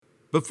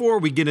Before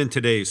we get into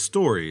today's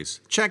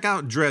stories, check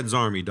out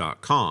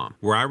dreadsarmy.com,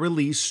 where I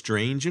release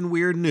strange and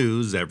weird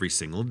news every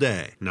single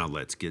day. Now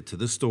let's get to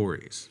the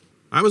stories.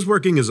 I was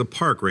working as a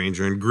park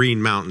ranger in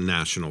Green Mountain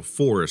National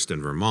Forest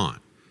in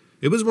Vermont.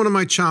 It was one of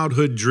my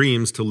childhood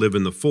dreams to live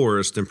in the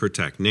forest and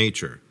protect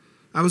nature.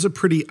 I was a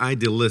pretty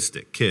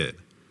idealistic kid.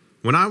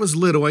 When I was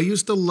little, I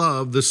used to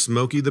love the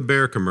Smokey the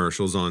Bear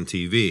commercials on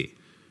TV.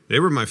 They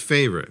were my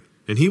favorite,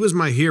 and he was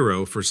my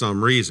hero for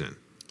some reason.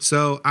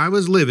 So I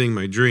was living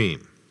my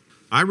dream.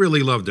 I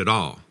really loved it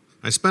all.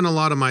 I spent a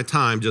lot of my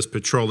time just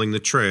patrolling the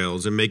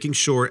trails and making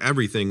sure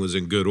everything was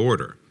in good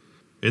order.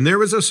 And there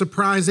was a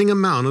surprising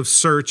amount of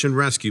search and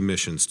rescue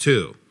missions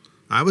too.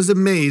 I was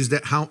amazed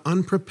at how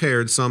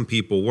unprepared some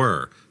people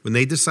were when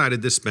they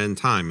decided to spend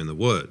time in the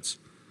woods.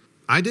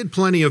 I did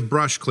plenty of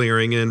brush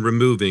clearing and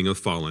removing of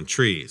fallen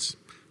trees.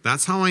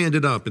 That's how I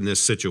ended up in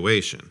this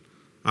situation.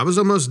 I was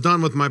almost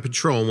done with my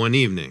patrol one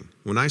evening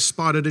when I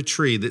spotted a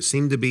tree that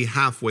seemed to be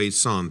halfway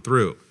sawn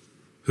through.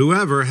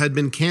 Whoever had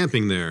been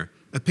camping there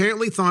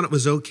apparently thought it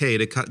was okay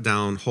to cut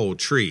down whole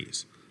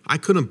trees. I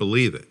couldn't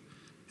believe it.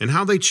 And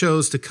how they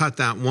chose to cut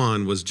that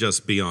one was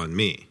just beyond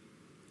me.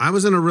 I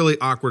was in a really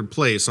awkward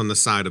place on the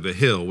side of a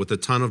hill with a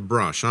ton of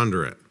brush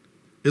under it.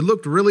 It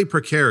looked really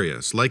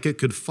precarious, like it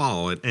could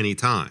fall at any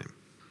time.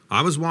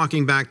 I was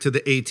walking back to the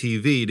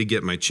ATV to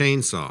get my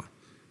chainsaw.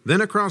 Then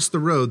across the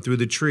road through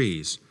the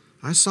trees,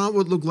 I saw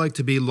what looked like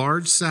to be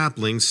large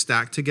saplings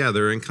stacked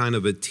together in kind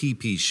of a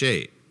teepee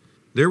shape.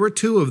 There were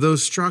two of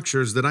those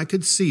structures that I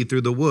could see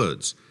through the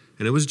woods,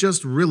 and it was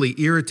just really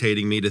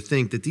irritating me to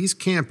think that these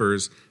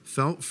campers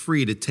felt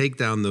free to take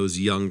down those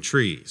young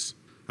trees.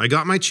 I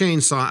got my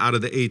chainsaw out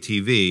of the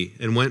ATV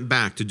and went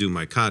back to do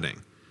my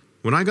cutting.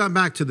 When I got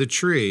back to the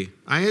tree,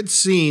 I had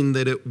seen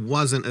that it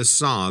wasn't a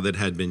saw that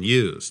had been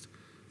used.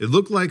 It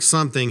looked like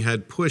something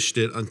had pushed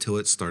it until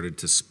it started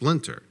to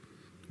splinter,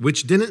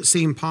 which didn't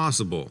seem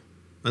possible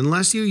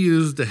unless you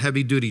used a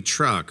heavy-duty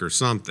truck or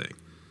something.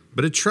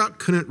 But a truck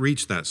couldn't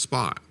reach that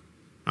spot.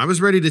 I was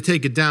ready to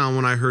take it down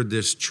when I heard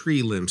this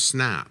tree limb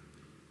snap.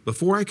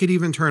 Before I could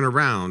even turn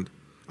around,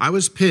 I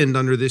was pinned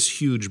under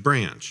this huge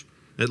branch.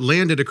 It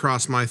landed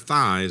across my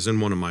thighs and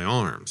one of my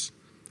arms.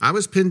 I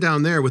was pinned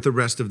down there with the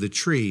rest of the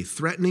tree,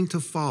 threatening to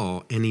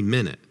fall any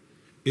minute.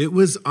 It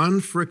was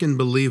unfrickin'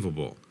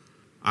 believable.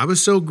 I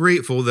was so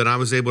grateful that I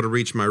was able to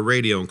reach my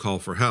radio and call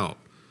for help.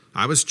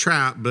 I was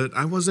trapped, but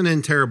I wasn't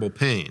in terrible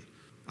pain.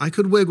 I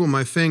could wiggle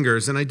my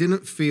fingers and I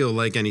didn't feel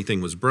like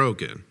anything was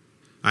broken.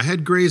 I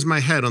had grazed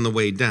my head on the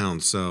way down,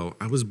 so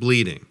I was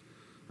bleeding.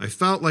 I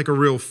felt like a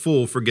real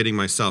fool for getting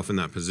myself in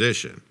that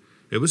position.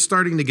 It was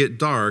starting to get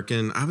dark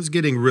and I was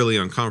getting really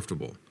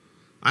uncomfortable.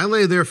 I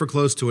lay there for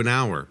close to an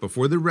hour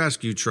before the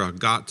rescue truck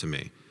got to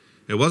me.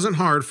 It wasn't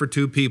hard for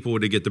two people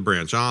to get the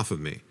branch off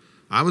of me.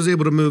 I was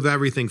able to move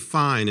everything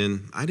fine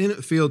and I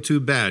didn't feel too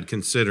bad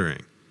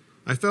considering.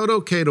 I felt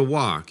okay to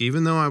walk,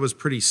 even though I was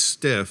pretty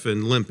stiff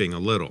and limping a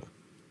little.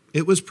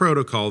 It was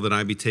protocol that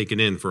I be taken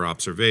in for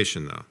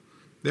observation, though.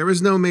 There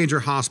was no major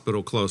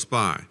hospital close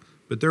by,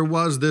 but there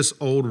was this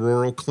old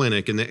rural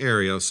clinic in the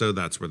area, so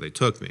that's where they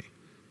took me.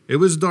 It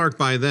was dark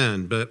by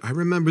then, but I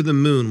remember the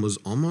moon was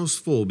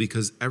almost full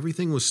because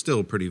everything was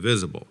still pretty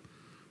visible.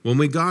 When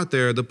we got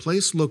there, the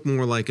place looked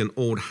more like an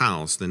old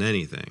house than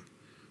anything.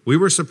 We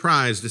were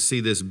surprised to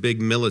see this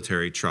big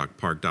military truck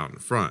parked out in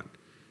front.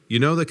 You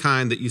know, the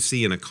kind that you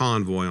see in a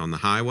convoy on the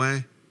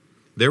highway?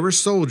 There were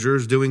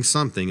soldiers doing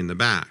something in the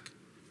back.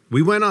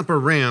 We went up a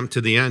ramp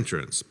to the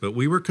entrance, but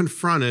we were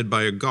confronted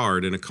by a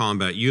guard in a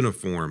combat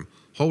uniform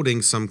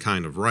holding some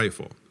kind of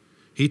rifle.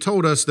 He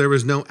told us there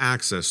was no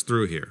access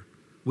through here.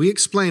 We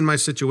explained my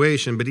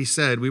situation, but he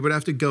said we would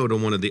have to go to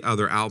one of the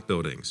other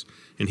outbuildings,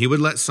 and he would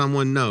let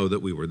someone know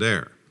that we were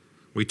there.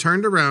 We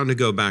turned around to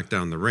go back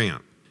down the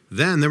ramp.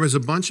 Then there was a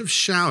bunch of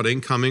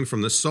shouting coming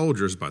from the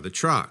soldiers by the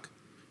truck.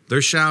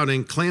 They're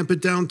shouting, "Clamp it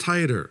down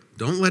tighter,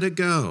 don't let it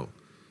go."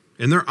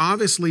 And they're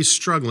obviously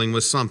struggling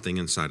with something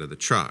inside of the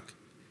truck.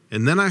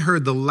 And then I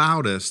heard the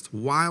loudest,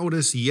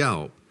 wildest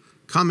yelp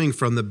coming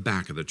from the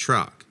back of the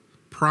truck.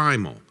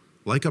 Primal,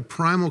 like a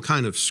primal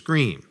kind of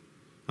scream.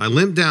 I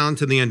limped down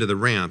to the end of the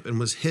ramp and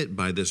was hit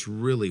by this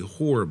really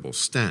horrible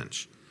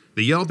stench.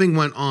 The yelping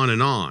went on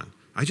and on.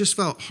 I just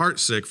felt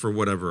heartsick for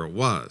whatever it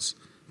was,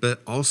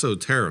 but also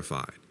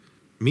terrified.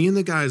 Me and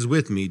the guys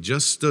with me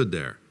just stood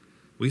there.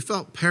 We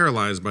felt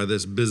paralyzed by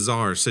this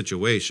bizarre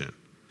situation.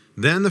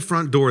 Then the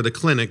front door of the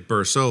clinic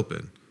bursts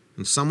open,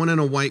 and someone in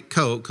a white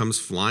coat comes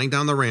flying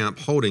down the ramp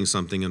holding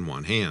something in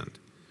one hand.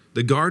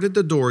 The guard at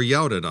the door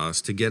yelled at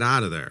us to get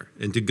out of there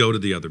and to go to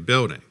the other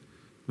building.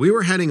 We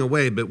were heading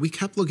away, but we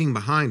kept looking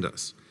behind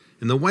us,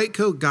 and the white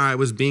coat guy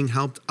was being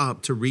helped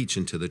up to reach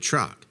into the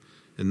truck.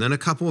 And then a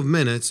couple of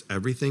minutes,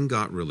 everything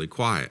got really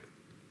quiet.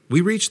 We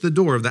reached the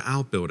door of the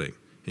outbuilding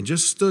and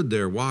just stood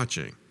there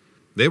watching.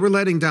 They were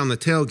letting down the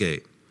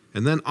tailgate,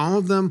 and then all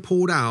of them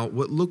pulled out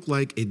what looked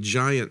like a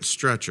giant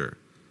stretcher.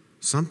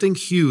 Something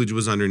huge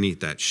was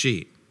underneath that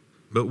sheet.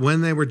 But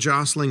when they were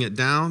jostling it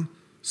down,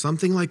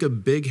 something like a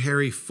big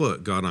hairy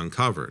foot got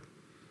uncovered.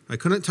 I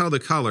couldn't tell the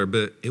color,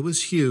 but it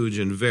was huge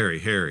and very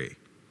hairy.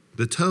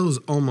 The toes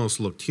almost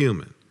looked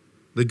human.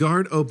 The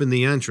guard opened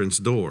the entrance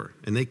door,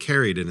 and they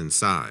carried it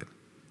inside.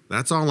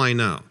 That's all I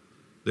know.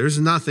 There's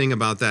nothing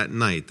about that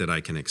night that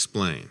I can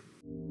explain.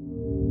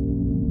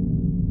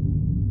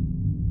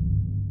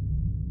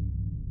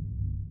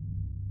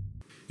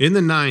 In the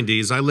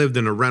 90s, I lived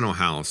in a rental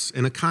house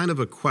in a kind of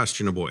a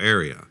questionable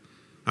area.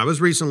 I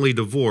was recently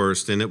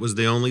divorced, and it was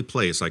the only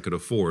place I could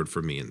afford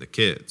for me and the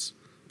kids.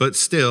 But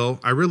still,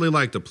 I really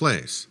liked the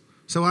place.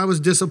 So I was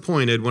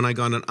disappointed when I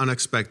got an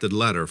unexpected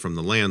letter from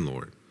the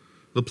landlord.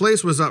 The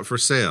place was up for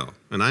sale,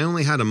 and I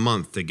only had a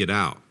month to get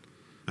out.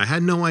 I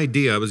had no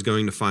idea I was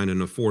going to find an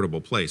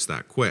affordable place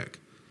that quick.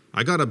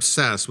 I got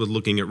obsessed with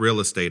looking at real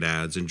estate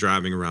ads and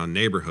driving around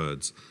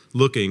neighborhoods,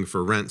 looking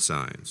for rent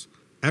signs.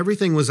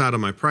 Everything was out of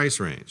my price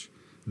range.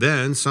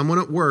 Then someone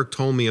at work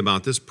told me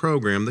about this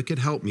program that could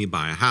help me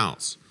buy a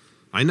house.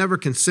 I never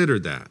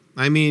considered that.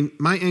 I mean,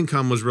 my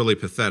income was really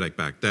pathetic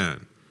back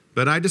then.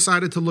 But I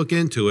decided to look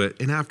into it,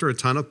 and after a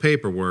ton of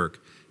paperwork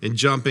and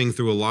jumping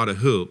through a lot of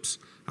hoops,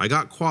 I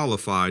got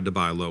qualified to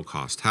buy a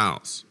low-cost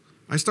house.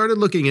 I started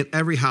looking at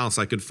every house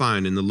I could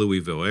find in the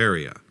Louisville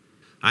area.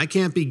 I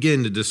can't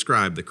begin to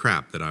describe the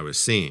crap that I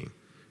was seeing.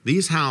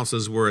 These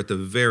houses were at the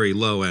very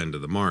low end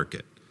of the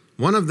market.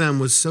 One of them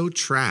was so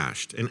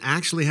trashed and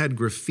actually had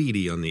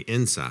graffiti on the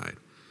inside.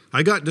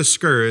 I got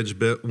discouraged,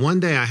 but one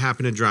day I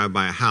happened to drive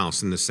by a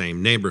house in the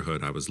same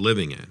neighborhood I was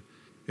living in.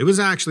 It was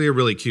actually a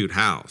really cute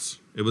house.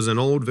 It was an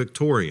old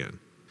Victorian.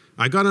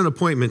 I got an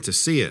appointment to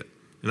see it,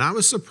 and I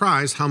was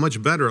surprised how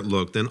much better it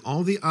looked than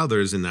all the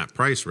others in that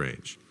price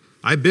range.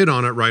 I bid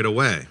on it right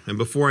away, and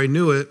before I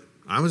knew it,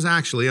 I was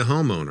actually a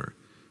homeowner.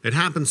 It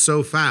happened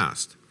so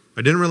fast.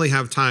 I didn't really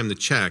have time to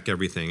check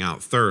everything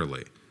out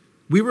thoroughly.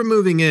 We were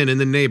moving in and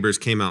the neighbors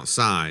came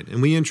outside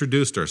and we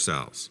introduced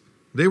ourselves.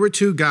 They were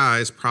two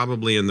guys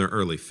probably in their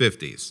early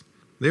 50s.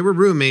 They were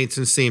roommates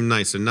and seemed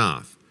nice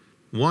enough.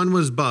 One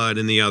was Bud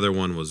and the other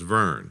one was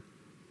Vern.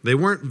 They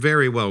weren't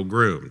very well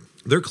groomed.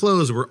 Their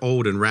clothes were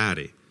old and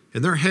ratty,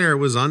 and their hair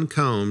was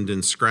uncombed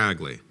and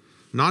scraggly.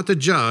 Not to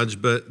judge,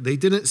 but they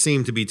didn't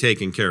seem to be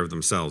taking care of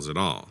themselves at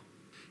all.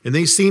 And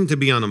they seemed to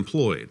be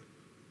unemployed.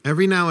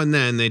 Every now and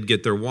then they'd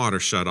get their water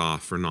shut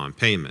off for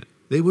non-payment.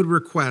 They would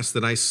request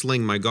that I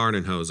sling my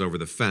garden hose over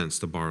the fence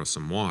to borrow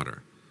some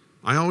water.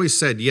 I always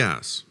said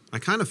yes. I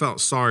kind of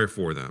felt sorry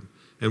for them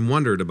and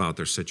wondered about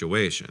their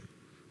situation.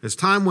 As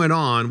time went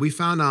on, we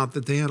found out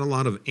that they had a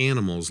lot of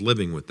animals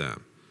living with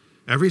them.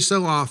 Every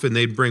so often,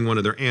 they'd bring one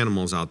of their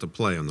animals out to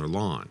play on their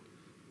lawn.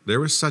 There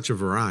was such a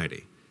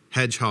variety.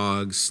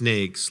 Hedgehogs,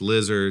 snakes,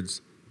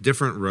 lizards,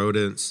 different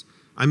rodents.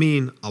 I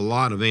mean, a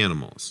lot of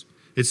animals.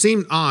 It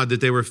seemed odd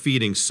that they were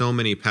feeding so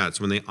many pets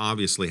when they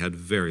obviously had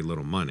very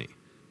little money.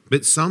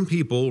 But some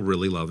people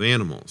really love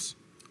animals.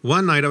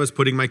 One night I was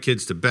putting my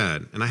kids to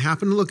bed, and I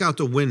happened to look out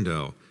the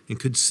window and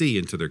could see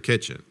into their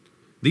kitchen.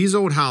 These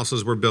old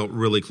houses were built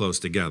really close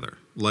together,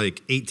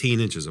 like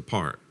 18 inches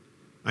apart.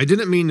 I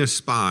didn't mean to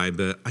spy,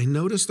 but I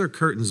noticed their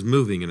curtains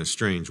moving in a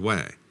strange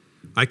way.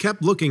 I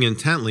kept looking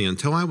intently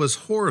until I was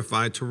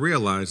horrified to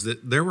realize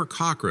that there were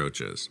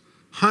cockroaches.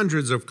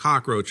 Hundreds of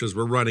cockroaches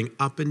were running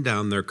up and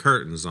down their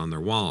curtains on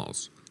their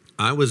walls.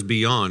 I was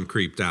beyond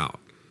creeped out.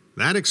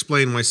 That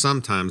explained why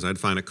sometimes I'd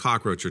find a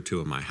cockroach or two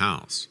in my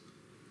house.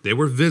 They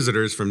were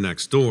visitors from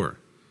next door.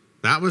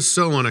 That was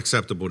so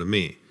unacceptable to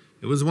me.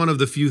 It was one of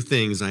the few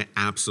things I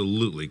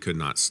absolutely could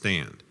not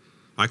stand.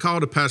 I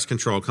called a pest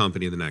control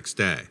company the next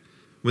day.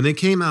 When they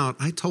came out,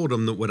 I told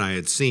them what I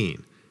had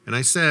seen, and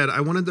I said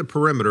I wanted the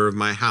perimeter of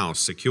my house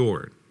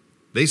secured.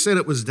 They said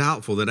it was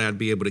doubtful that I'd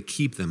be able to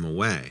keep them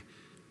away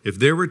if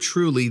there were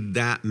truly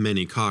that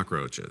many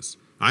cockroaches.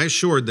 I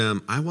assured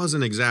them I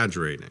wasn't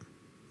exaggerating.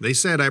 They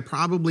said I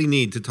probably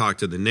need to talk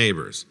to the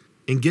neighbors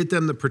and get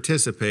them to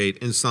participate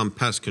in some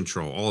pest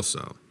control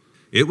also.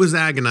 It was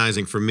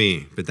agonizing for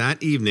me, but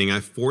that evening I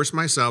forced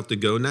myself to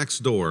go next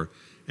door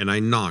and I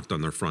knocked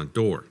on their front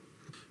door.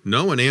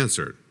 No one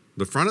answered.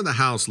 The front of the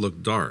house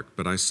looked dark,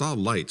 but I saw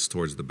lights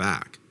towards the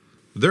back.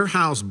 Their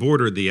house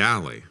bordered the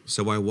alley,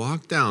 so I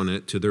walked down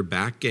it to their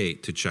back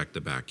gate to check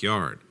the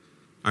backyard.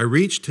 I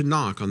reached to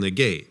knock on the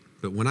gate,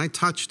 but when I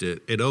touched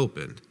it, it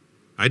opened.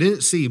 I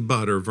didn't see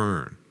Bud or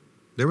Vern.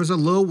 There was a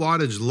low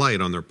wattage light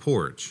on their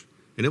porch,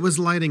 and it was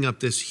lighting up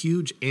this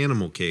huge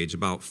animal cage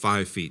about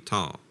 5 feet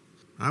tall.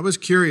 I was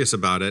curious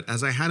about it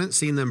as I hadn't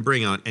seen them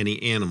bring out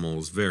any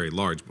animals very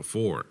large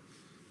before.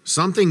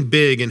 Something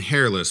big and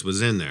hairless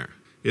was in there.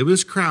 It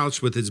was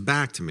crouched with its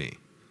back to me.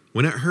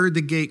 When it heard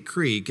the gate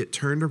creak, it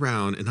turned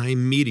around and I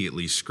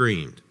immediately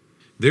screamed.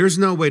 There's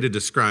no way to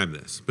describe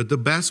this, but the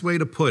best way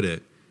to put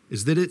it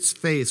is that its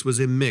face was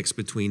a mix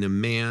between a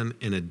man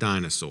and a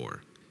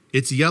dinosaur.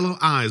 Its yellow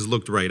eyes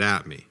looked right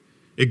at me.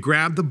 It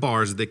grabbed the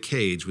bars of the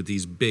cage with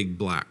these big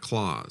black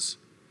claws.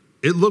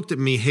 It looked at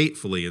me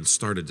hatefully and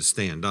started to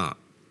stand up.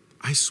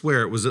 I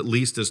swear it was at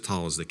least as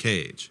tall as the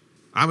cage.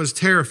 I was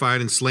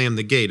terrified and slammed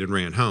the gate and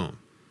ran home.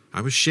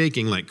 I was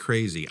shaking like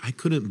crazy. I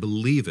couldn't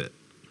believe it.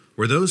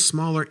 Were those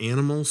smaller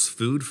animals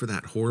food for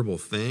that horrible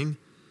thing?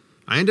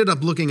 I ended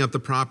up looking up the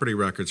property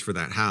records for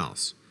that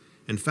house,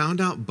 and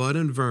found out Bud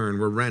and Vern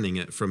were renting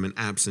it from an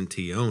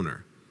absentee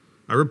owner.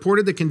 I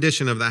reported the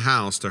condition of the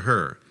house to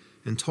her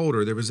and told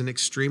her there was an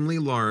extremely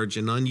large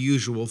and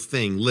unusual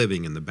thing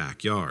living in the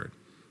backyard.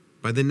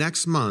 By the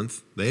next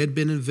month, they had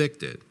been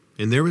evicted,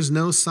 and there was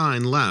no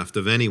sign left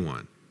of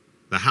anyone.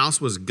 The house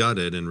was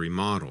gutted and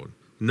remodeled.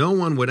 No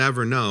one would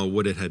ever know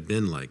what it had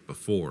been like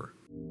before.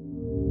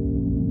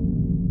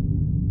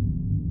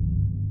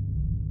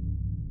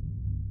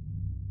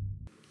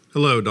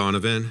 Hello,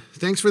 Donovan.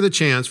 Thanks for the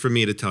chance for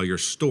me to tell your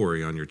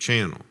story on your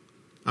channel.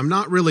 I'm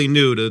not really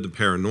new to the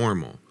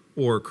paranormal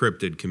or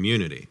cryptid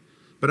community,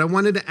 but I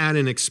wanted to add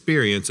an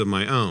experience of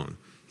my own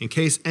in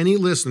case any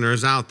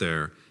listeners out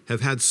there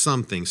have had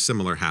something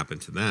similar happen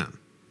to them.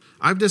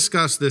 I've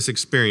discussed this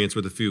experience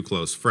with a few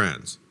close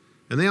friends,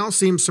 and they all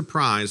seemed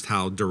surprised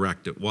how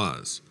direct it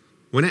was.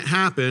 When it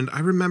happened,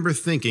 I remember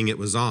thinking it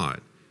was odd.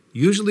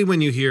 Usually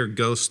when you hear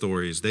ghost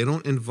stories, they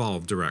don't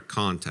involve direct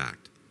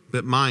contact,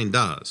 but mine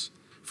does.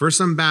 For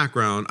some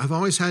background, I've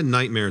always had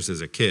nightmares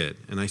as a kid,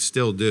 and I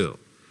still do.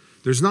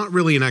 There's not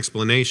really an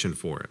explanation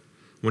for it.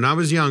 When I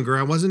was younger,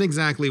 I wasn't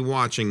exactly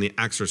watching The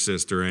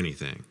Exorcist or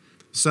anything,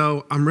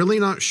 so I'm really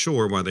not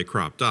sure why they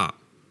cropped up.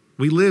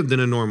 We lived in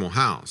a normal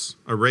house,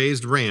 a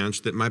raised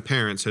ranch that my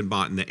parents had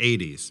bought in the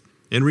 80s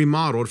and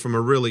remodeled from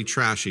a really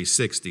trashy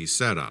 60s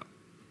setup.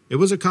 It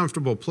was a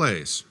comfortable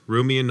place,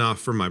 roomy enough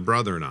for my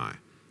brother and I.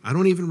 I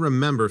don't even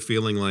remember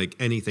feeling like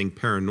anything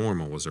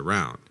paranormal was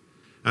around.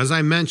 As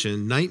I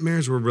mentioned,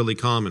 nightmares were really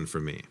common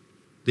for me.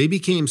 They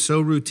became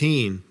so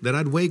routine that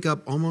I'd wake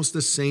up almost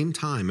the same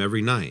time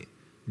every night,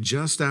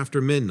 just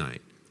after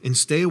midnight, and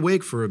stay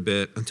awake for a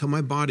bit until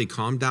my body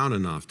calmed down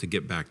enough to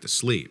get back to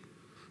sleep.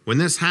 When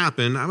this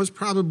happened, I was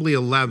probably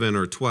 11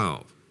 or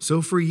 12,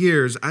 so for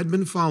years I'd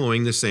been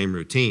following the same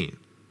routine.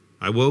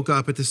 I woke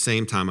up at the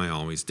same time I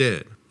always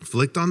did,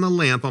 flicked on the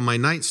lamp on my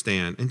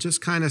nightstand, and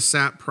just kind of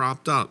sat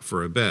propped up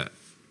for a bit.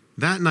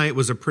 That night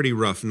was a pretty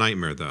rough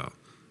nightmare though.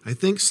 I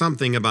think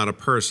something about a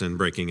person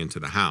breaking into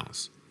the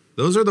house.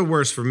 Those are the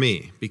worst for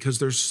me because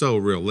they're so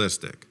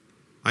realistic.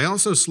 I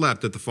also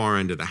slept at the far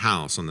end of the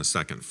house on the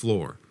second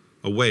floor,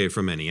 away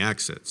from any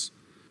exits.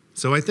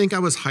 So I think I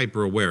was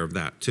hyper aware of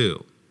that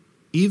too.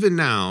 Even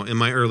now, in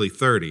my early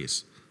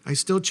 30s, I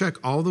still check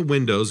all the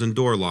windows and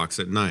door locks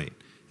at night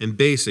and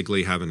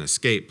basically have an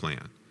escape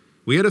plan.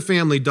 We had a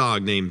family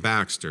dog named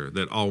Baxter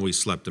that always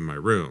slept in my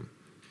room.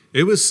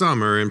 It was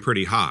summer and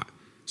pretty hot,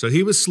 so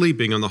he was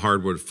sleeping on the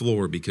hardwood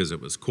floor because it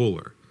was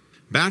cooler.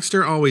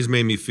 Baxter always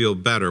made me feel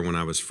better when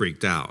I was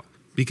freaked out,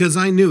 because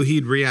I knew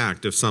he'd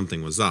react if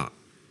something was up.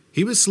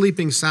 He was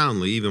sleeping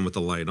soundly even with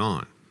the light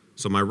on,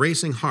 so my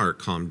racing heart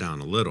calmed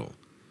down a little.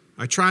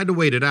 I tried to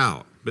wait it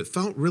out, but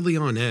felt really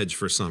on edge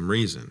for some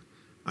reason.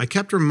 I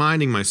kept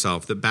reminding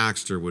myself that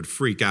Baxter would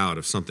freak out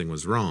if something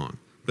was wrong,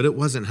 but it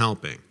wasn't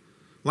helping.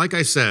 Like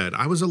I said,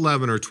 I was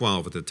 11 or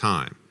 12 at the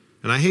time,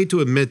 and I hate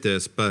to admit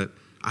this, but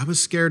I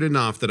was scared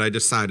enough that I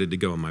decided to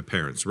go in my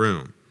parents'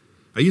 room.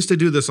 I used to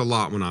do this a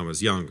lot when I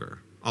was younger,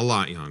 a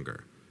lot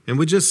younger, and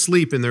would just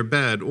sleep in their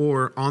bed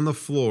or on the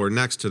floor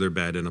next to their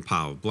bed in a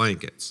pile of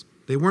blankets.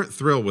 They weren't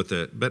thrilled with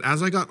it, but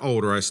as I got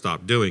older, I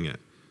stopped doing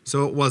it,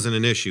 so it wasn't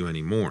an issue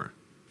anymore.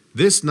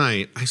 This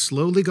night, I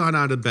slowly got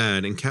out of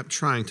bed and kept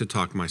trying to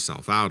talk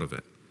myself out of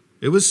it.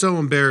 It was so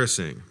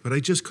embarrassing, but I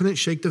just couldn't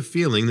shake the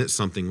feeling that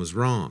something was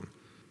wrong.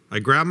 I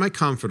grabbed my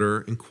comforter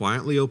and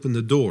quietly opened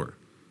the door,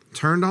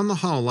 turned on the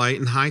hall light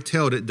and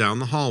hightailed it down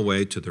the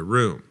hallway to the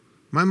room.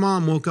 My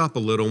mom woke up a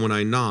little when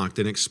I knocked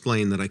and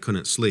explained that I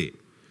couldn't sleep.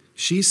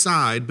 She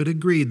sighed but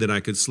agreed that I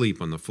could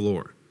sleep on the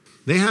floor.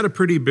 They had a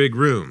pretty big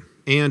room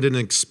and an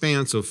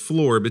expanse of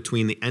floor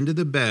between the end of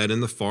the bed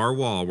and the far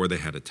wall where they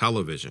had a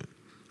television.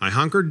 I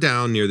hunkered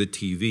down near the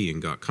TV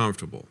and got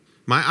comfortable,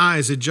 my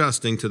eyes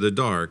adjusting to the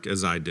dark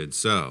as I did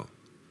so.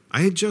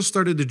 I had just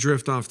started to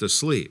drift off to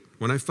sleep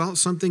when I felt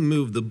something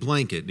move the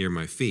blanket near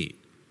my feet.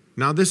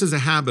 Now this is a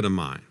habit of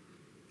mine.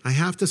 I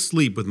have to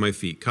sleep with my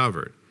feet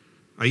covered.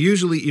 I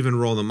usually even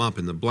roll them up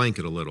in the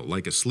blanket a little,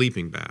 like a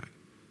sleeping bag.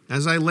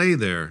 As I lay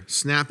there,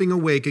 snapping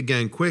awake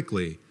again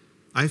quickly,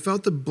 I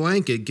felt the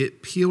blanket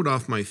get peeled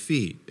off my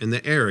feet and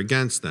the air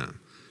against them.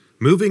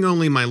 Moving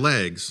only my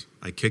legs,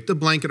 I kicked the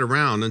blanket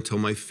around until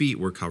my feet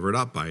were covered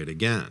up by it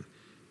again,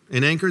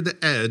 and anchored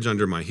the edge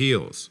under my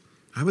heels.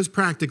 I was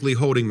practically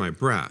holding my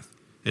breath,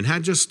 and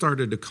had just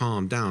started to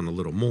calm down a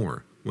little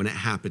more when it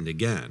happened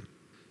again.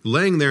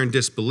 Laying there in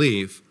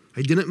disbelief,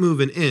 I didn't move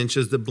an inch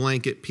as the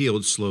blanket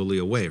peeled slowly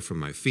away from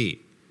my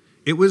feet.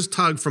 It was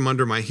tugged from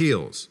under my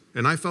heels,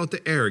 and I felt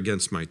the air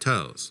against my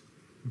toes.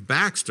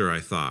 Baxter,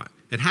 I thought.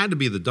 It had to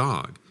be the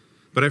dog.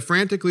 But I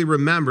frantically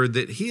remembered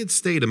that he had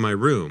stayed in my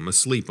room,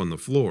 asleep on the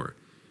floor.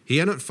 He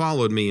hadn't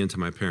followed me into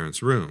my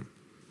parents' room.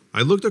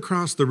 I looked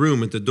across the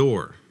room at the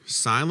door,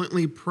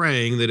 silently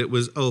praying that it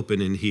was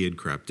open and he had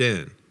crept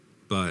in.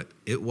 But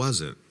it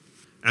wasn't.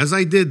 As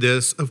I did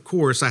this, of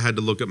course, I had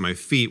to look at my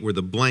feet where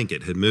the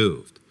blanket had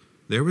moved.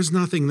 There was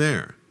nothing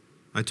there.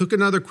 I took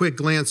another quick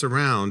glance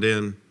around,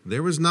 and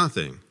there was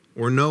nothing,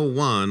 or no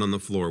one on the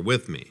floor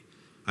with me.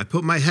 I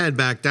put my head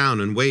back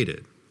down and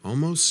waited,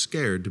 almost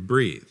scared to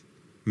breathe.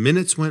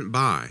 Minutes went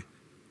by.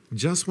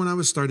 Just when I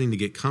was starting to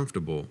get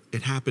comfortable,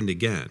 it happened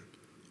again,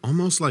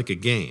 almost like a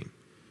game.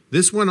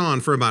 This went on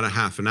for about a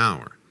half an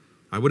hour.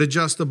 I would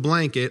adjust the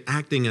blanket,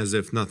 acting as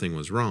if nothing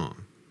was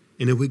wrong,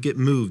 and it would get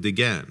moved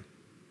again,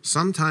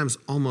 sometimes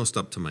almost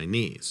up to my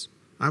knees.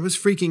 I was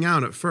freaking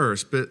out at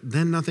first, but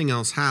then nothing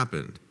else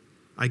happened.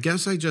 I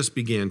guess I just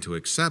began to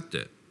accept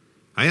it.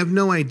 I have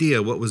no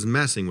idea what was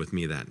messing with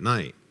me that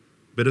night,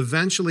 but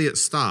eventually it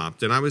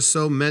stopped, and I was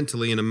so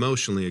mentally and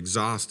emotionally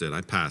exhausted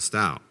I passed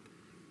out.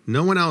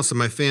 No one else in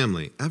my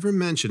family ever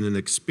mentioned an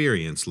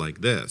experience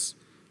like this,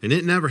 and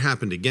it never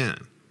happened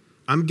again.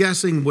 I'm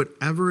guessing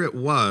whatever it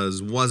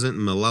was wasn't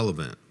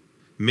malevolent,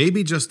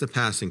 maybe just a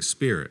passing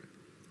spirit.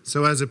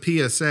 So as a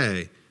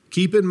PSA,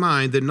 keep in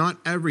mind that not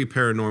every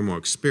paranormal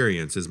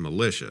experience is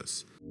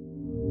malicious.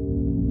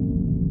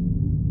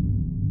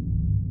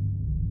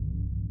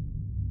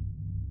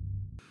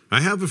 I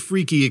have a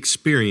freaky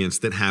experience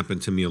that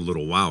happened to me a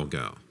little while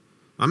ago.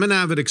 I'm an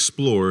avid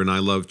explorer and I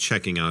love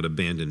checking out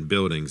abandoned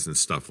buildings and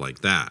stuff like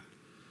that.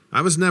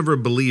 I was never a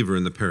believer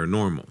in the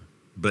paranormal,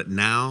 but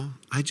now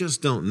I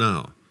just don't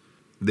know.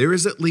 There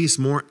is at least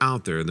more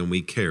out there than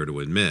we care to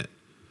admit.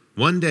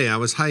 One day I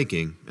was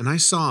hiking and I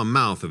saw a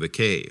mouth of a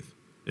cave.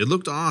 It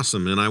looked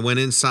awesome and I went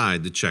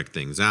inside to check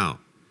things out.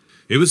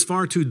 It was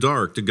far too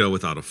dark to go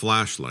without a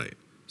flashlight,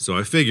 so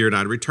I figured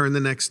I'd return the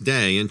next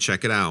day and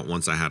check it out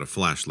once I had a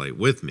flashlight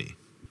with me.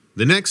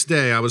 The next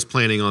day I was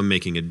planning on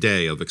making a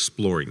day of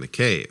exploring the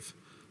cave.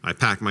 I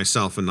packed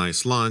myself a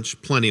nice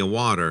lunch, plenty of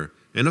water,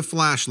 and a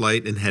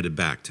flashlight and headed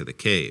back to the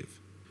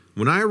cave.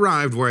 When I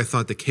arrived where I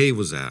thought the cave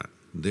was at,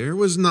 there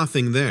was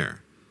nothing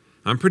there.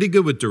 I'm pretty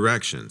good with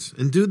directions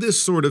and do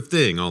this sort of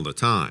thing all the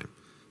time,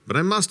 but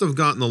I must have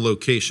gotten the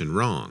location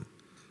wrong.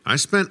 I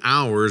spent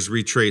hours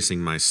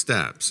retracing my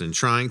steps and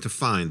trying to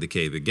find the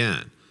cave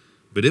again,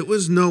 but it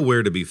was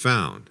nowhere to be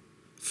found.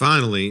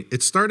 Finally,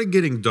 it started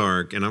getting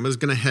dark and I was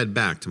going to head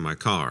back to my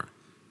car,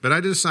 but I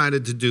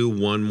decided to do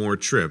one more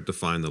trip to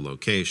find the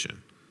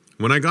location.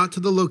 When I got to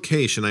the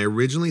location I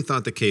originally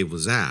thought the cave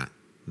was at,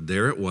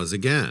 there it was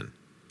again.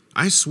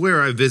 I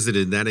swear I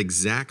visited that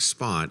exact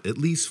spot at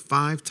least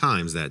 5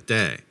 times that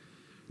day.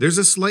 There's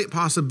a slight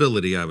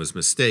possibility I was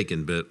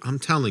mistaken, but I'm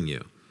telling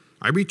you,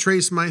 I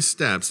retraced my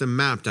steps and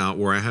mapped out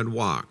where I had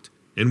walked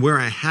and where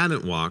I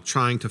hadn't walked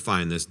trying to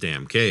find this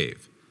damn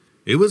cave.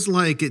 It was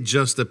like it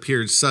just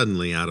appeared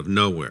suddenly out of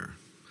nowhere.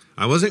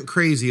 I wasn't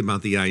crazy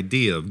about the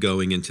idea of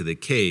going into the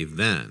cave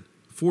then,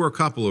 for a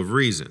couple of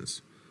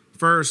reasons.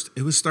 First,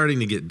 it was starting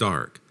to get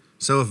dark,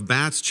 so if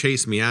bats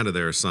chased me out of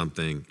there or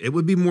something, it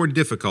would be more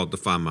difficult to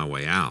find my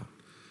way out.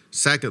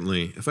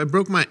 Secondly, if I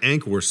broke my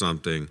ankle or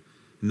something,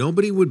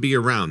 nobody would be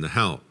around to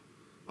help.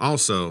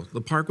 Also,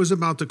 the park was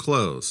about to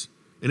close,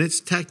 and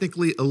it's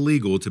technically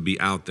illegal to be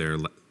out there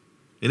that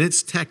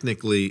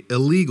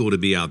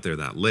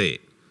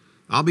late.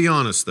 I'll be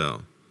honest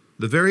though,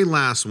 the very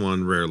last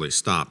one rarely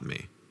stopped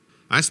me.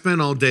 I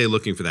spent all day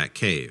looking for that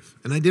cave,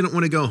 and I didn't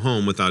want to go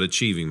home without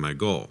achieving my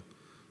goal.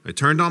 I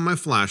turned on my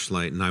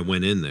flashlight and I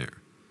went in there.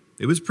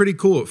 It was pretty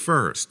cool at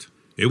first.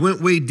 It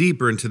went way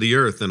deeper into the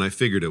earth than I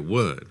figured it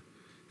would.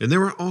 And there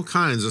were all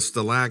kinds of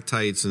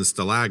stalactites and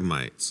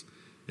stalagmites,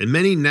 and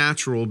many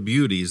natural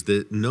beauties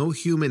that no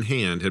human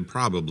hand had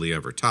probably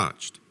ever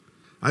touched.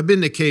 I've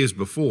been to caves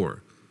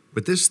before,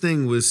 but this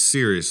thing was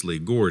seriously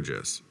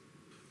gorgeous.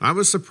 I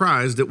was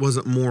surprised it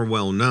wasn't more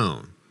well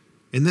known,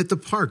 and that the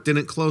park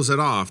didn't close it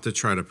off to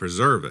try to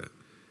preserve it.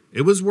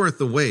 It was worth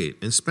the wait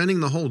and spending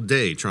the whole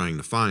day trying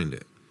to find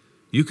it.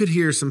 You could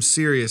hear some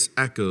serious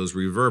echoes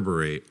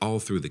reverberate all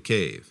through the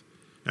cave.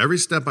 Every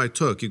step I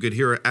took, you could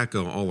hear an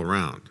echo all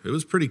around. It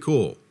was pretty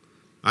cool.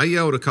 I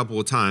yelled a couple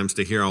of times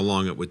to hear how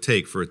long it would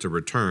take for it to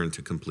return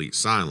to complete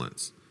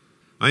silence.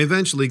 I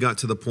eventually got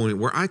to the point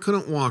where I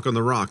couldn't walk on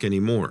the rock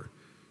anymore.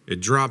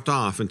 It dropped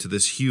off into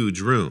this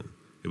huge room.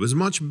 It was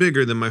much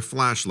bigger than my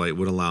flashlight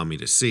would allow me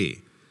to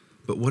see.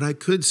 But what I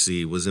could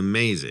see was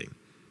amazing,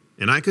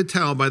 and I could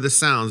tell by the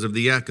sounds of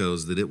the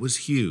echoes that it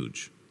was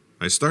huge.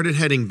 I started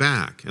heading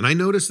back, and I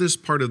noticed this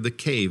part of the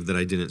cave that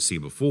I didn't see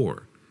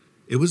before.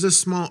 It was a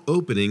small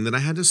opening that I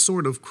had to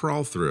sort of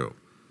crawl through.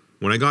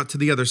 When I got to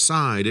the other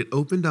side, it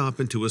opened up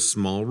into a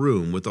small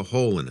room with a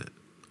hole in it.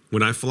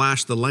 When I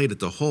flashed the light at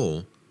the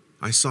hole,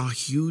 I saw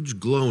huge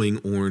glowing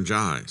orange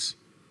eyes.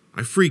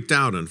 I freaked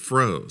out and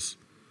froze.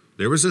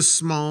 There was a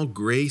small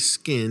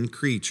gray-skinned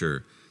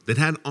creature that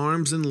had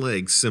arms and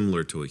legs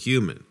similar to a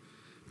human,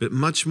 but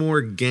much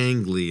more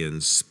gangly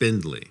and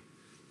spindly.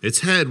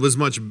 Its head was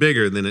much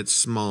bigger than its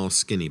small,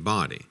 skinny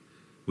body.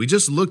 We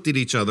just looked at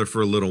each other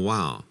for a little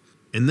while,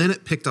 and then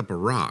it picked up a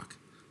rock.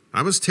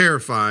 I was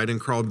terrified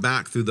and crawled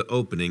back through the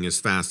opening as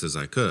fast as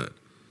I could.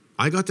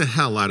 I got the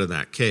hell out of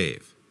that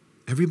cave.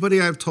 Everybody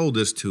I've told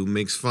this to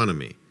makes fun of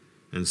me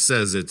and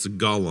says it's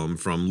Gollum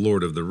from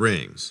Lord of the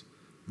Rings,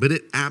 but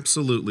it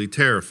absolutely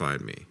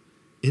terrified me.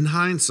 In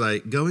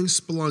hindsight, going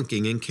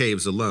spelunking in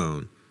caves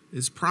alone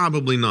is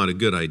probably not a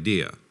good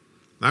idea.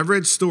 I've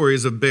read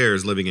stories of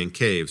bears living in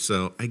caves,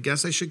 so I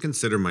guess I should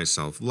consider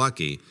myself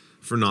lucky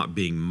for not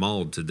being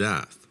mauled to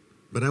death.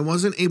 but I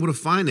wasn't able to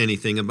find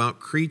anything about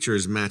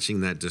creatures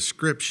matching that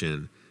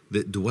description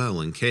that dwell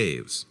in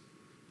caves.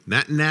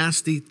 That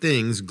nasty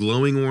thing's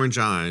glowing orange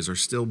eyes are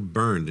still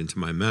burned into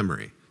my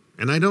memory,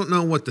 and I don't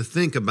know what to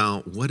think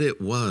about what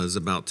it was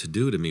about to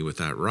do to me with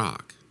that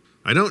rock.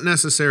 I don't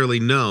necessarily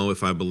know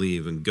if I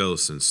believe in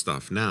ghosts and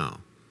stuff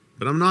now,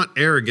 but I'm not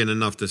arrogant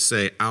enough to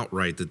say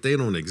outright that they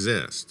don't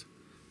exist.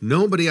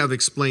 Nobody I've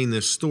explained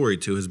this story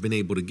to has been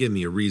able to give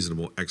me a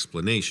reasonable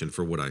explanation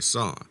for what I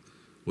saw.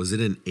 Was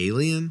it an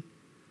alien?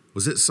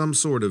 Was it some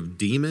sort of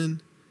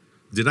demon?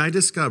 Did I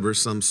discover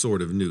some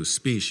sort of new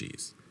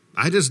species?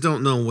 I just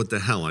don't know what the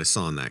hell I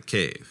saw in that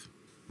cave.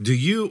 Do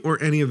you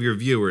or any of your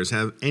viewers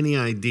have any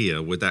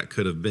idea what that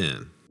could have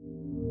been?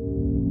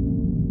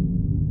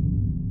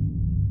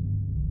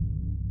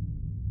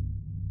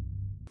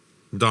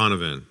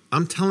 Donovan,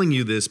 I'm telling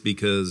you this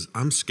because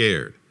I'm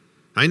scared.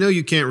 I know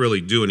you can't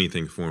really do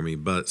anything for me,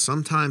 but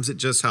sometimes it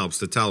just helps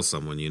to tell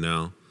someone, you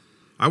know.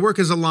 I work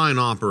as a line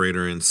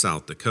operator in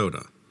South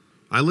Dakota.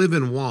 I live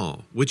in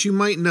Wall, which you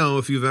might know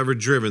if you've ever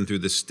driven through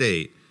the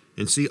state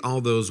and see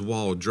all those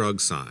Wall drug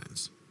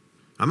signs.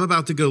 I'm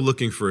about to go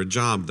looking for a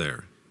job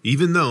there,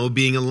 even though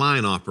being a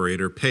line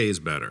operator pays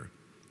better.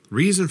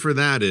 Reason for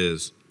that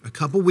is, a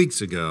couple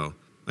weeks ago,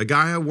 a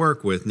guy I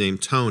work with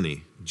named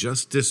Tony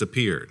just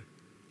disappeared.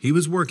 He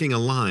was working a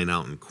line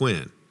out in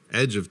Quinn,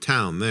 edge of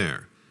town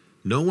there.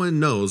 No one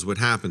knows what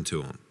happened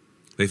to him.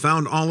 They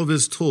found all of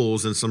his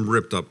tools and some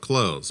ripped up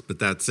clothes, but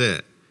that's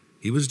it.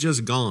 He was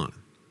just gone.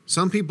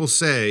 Some people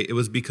say it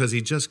was because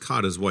he just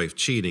caught his wife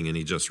cheating and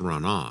he just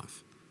run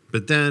off.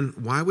 But then,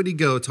 why would he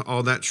go to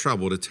all that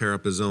trouble to tear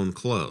up his own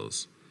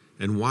clothes?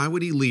 And why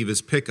would he leave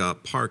his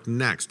pickup parked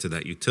next to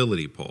that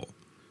utility pole?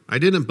 I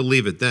didn't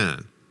believe it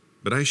then,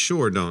 but I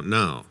sure don't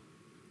know.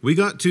 We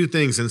got two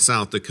things in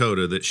South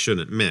Dakota that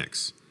shouldn't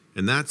mix,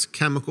 and that's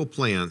chemical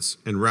plants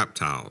and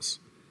reptiles.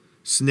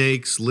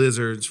 Snakes,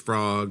 lizards,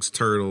 frogs,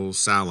 turtles,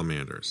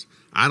 salamanders.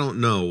 I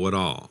don't know what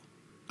all.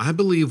 I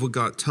believe what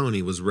got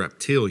Tony was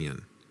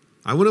reptilian.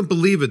 I wouldn't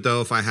believe it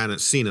though if I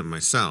hadn't seen it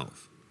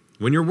myself.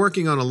 When you're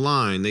working on a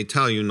line, they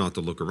tell you not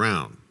to look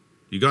around.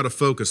 You got to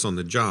focus on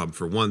the job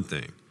for one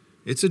thing.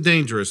 It's a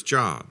dangerous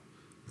job.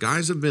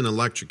 Guys have been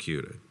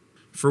electrocuted.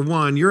 For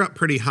one, you're up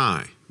pretty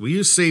high. We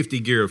use safety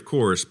gear, of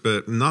course,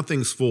 but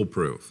nothing's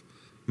foolproof.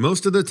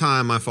 Most of the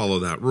time, I follow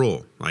that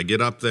rule. I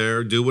get up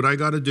there, do what I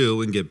got to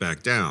do, and get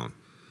back down.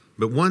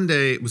 But one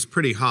day, it was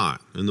pretty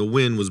hot, and the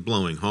wind was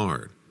blowing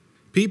hard.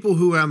 People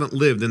who haven't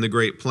lived in the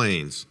Great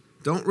Plains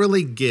don't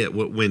really get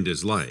what wind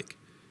is like.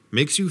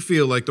 Makes you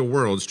feel like the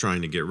world's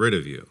trying to get rid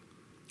of you.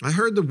 I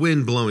heard the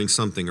wind blowing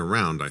something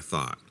around, I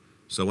thought.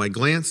 So I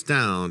glanced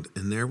down,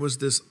 and there was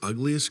this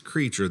ugliest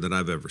creature that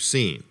I've ever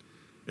seen.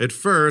 At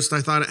first,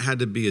 I thought it had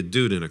to be a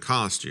dude in a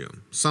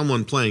costume,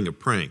 someone playing a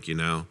prank, you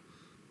know.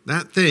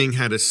 That thing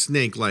had a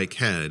snake-like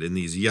head and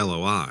these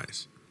yellow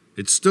eyes.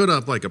 It stood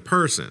up like a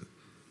person,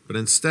 but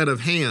instead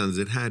of hands,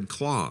 it had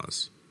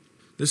claws.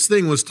 This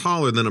thing was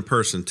taller than a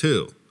person,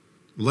 too.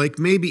 Like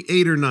maybe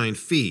 8 or 9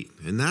 feet,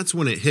 and that's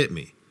when it hit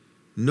me.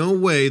 No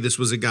way this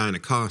was a guy in a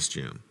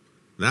costume.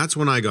 That's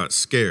when I got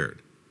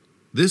scared.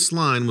 This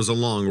line was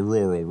along a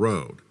rural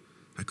road.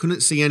 I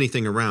couldn't see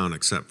anything around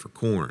except for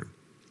corn.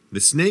 The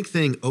snake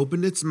thing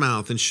opened its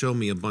mouth and showed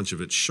me a bunch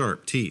of its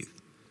sharp teeth.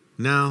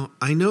 Now,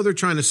 I know they're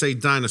trying to say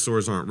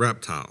dinosaurs aren't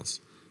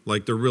reptiles,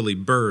 like they're really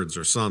birds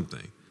or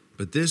something,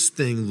 but this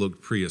thing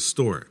looked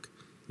prehistoric,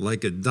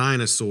 like a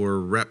dinosaur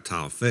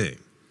reptile thing.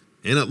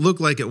 And it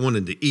looked like it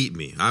wanted to eat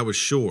me, I was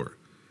sure.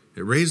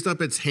 It raised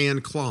up its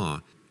hand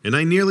claw, and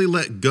I nearly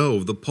let go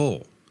of the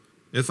pole.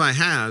 If I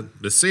had,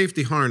 the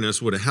safety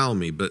harness would have held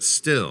me, but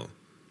still.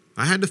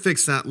 I had to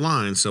fix that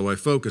line, so I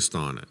focused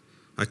on it.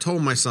 I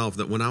told myself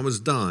that when I was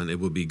done, it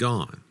would be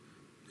gone.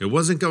 It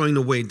wasn't going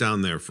to wait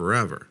down there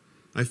forever.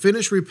 I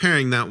finished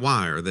repairing that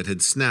wire that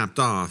had snapped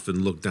off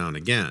and looked down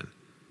again.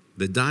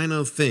 The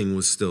dino thing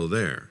was still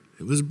there.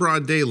 It was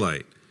broad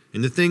daylight,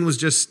 and the thing was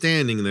just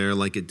standing there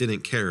like it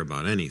didn't care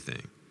about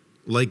anything.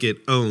 Like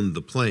it owned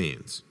the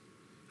plains.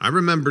 I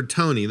remembered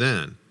Tony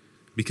then,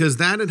 because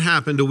that had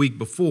happened a week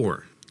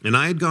before, and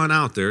I had gone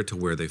out there to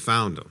where they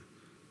found him.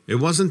 It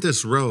wasn't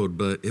this road,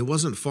 but it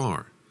wasn't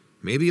far.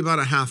 Maybe about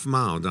a half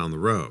mile down the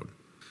road.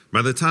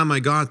 By the time I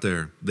got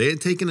there, they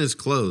had taken his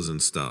clothes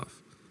and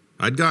stuff.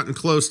 I'd gotten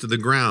close to the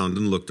ground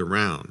and looked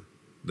around.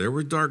 There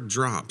were dark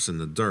drops in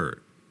the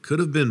dirt. Could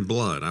have been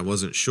blood, I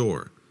wasn't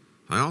sure.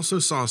 I also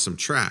saw some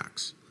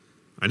tracks.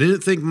 I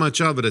didn't think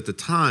much of it at the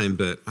time,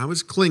 but I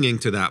was clinging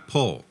to that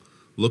pole,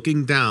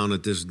 looking down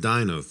at this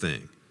dino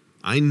thing.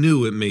 I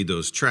knew it made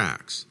those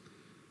tracks.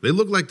 They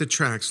looked like the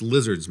tracks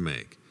lizards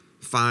make,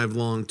 5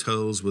 long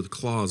toes with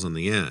claws on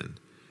the end.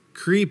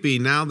 Creepy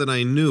now that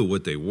I knew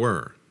what they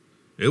were.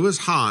 It was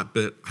hot,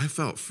 but I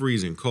felt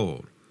freezing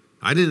cold.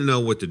 I didn't know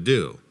what to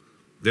do.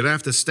 Did I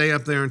have to stay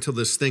up there until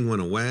this thing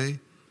went away?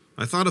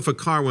 I thought if a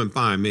car went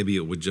by, maybe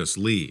it would just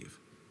leave.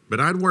 But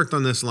I'd worked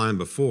on this line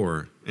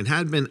before and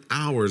had been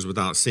hours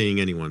without seeing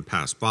anyone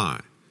pass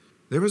by.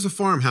 There was a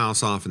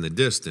farmhouse off in the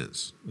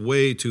distance,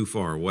 way too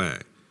far away.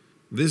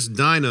 This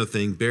dino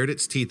thing bared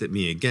its teeth at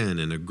me again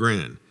in a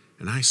grin,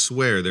 and I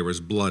swear there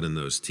was blood in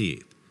those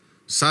teeth.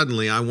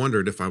 Suddenly, I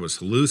wondered if I was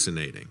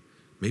hallucinating.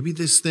 Maybe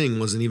this thing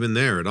wasn't even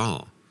there at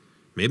all.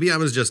 Maybe I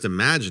was just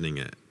imagining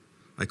it.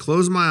 I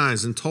closed my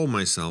eyes and told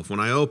myself when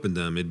I opened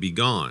them it'd be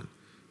gone.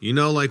 You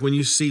know, like when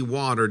you see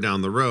water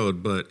down the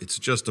road, but it's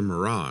just a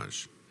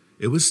mirage.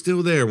 It was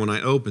still there when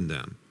I opened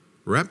them.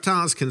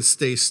 Reptiles can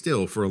stay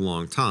still for a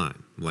long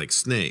time, like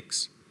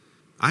snakes.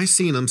 I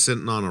seen them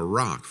sitting on a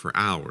rock for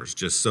hours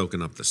just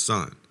soaking up the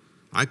sun.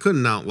 I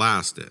couldn't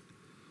outlast it.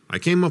 I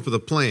came up with a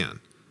plan.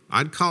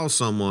 I'd call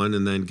someone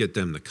and then get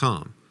them to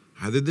come.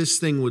 Either this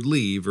thing would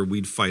leave or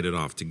we'd fight it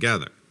off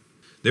together.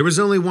 There was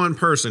only one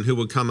person who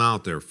would come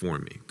out there for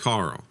me,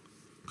 Carl.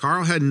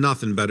 Carl had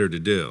nothing better to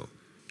do.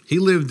 He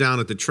lived down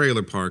at the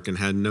trailer park and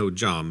had no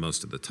job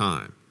most of the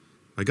time.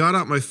 I got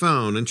out my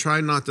phone and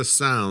tried not to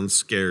sound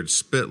scared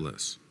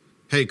spitless.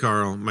 Hey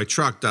Carl, my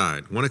truck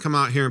died. Want to come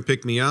out here and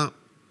pick me up?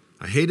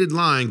 I hated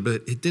lying,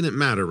 but it didn't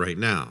matter right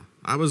now.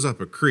 I was up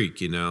a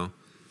creek, you know.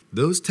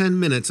 Those 10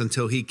 minutes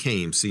until he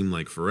came seemed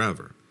like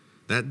forever.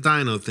 That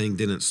dino thing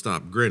didn't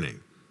stop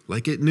grinning,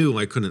 like it knew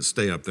I couldn't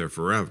stay up there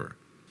forever.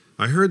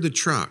 I heard the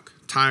truck,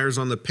 tires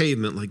on the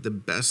pavement like the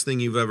best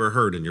thing you've ever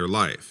heard in your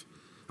life.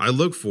 I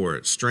looked for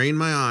it, strained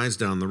my eyes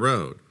down the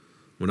road.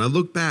 When I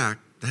looked back,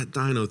 that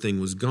dino thing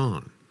was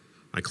gone.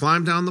 I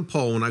climbed down the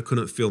pole and I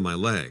couldn't feel my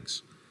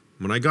legs.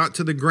 When I got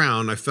to the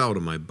ground, I fell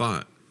to my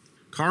butt.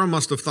 Carl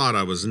must have thought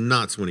I was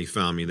nuts when he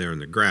found me there in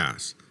the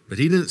grass, but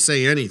he didn't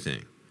say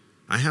anything.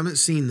 I haven't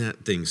seen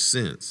that thing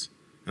since,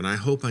 and I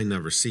hope I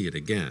never see it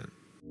again.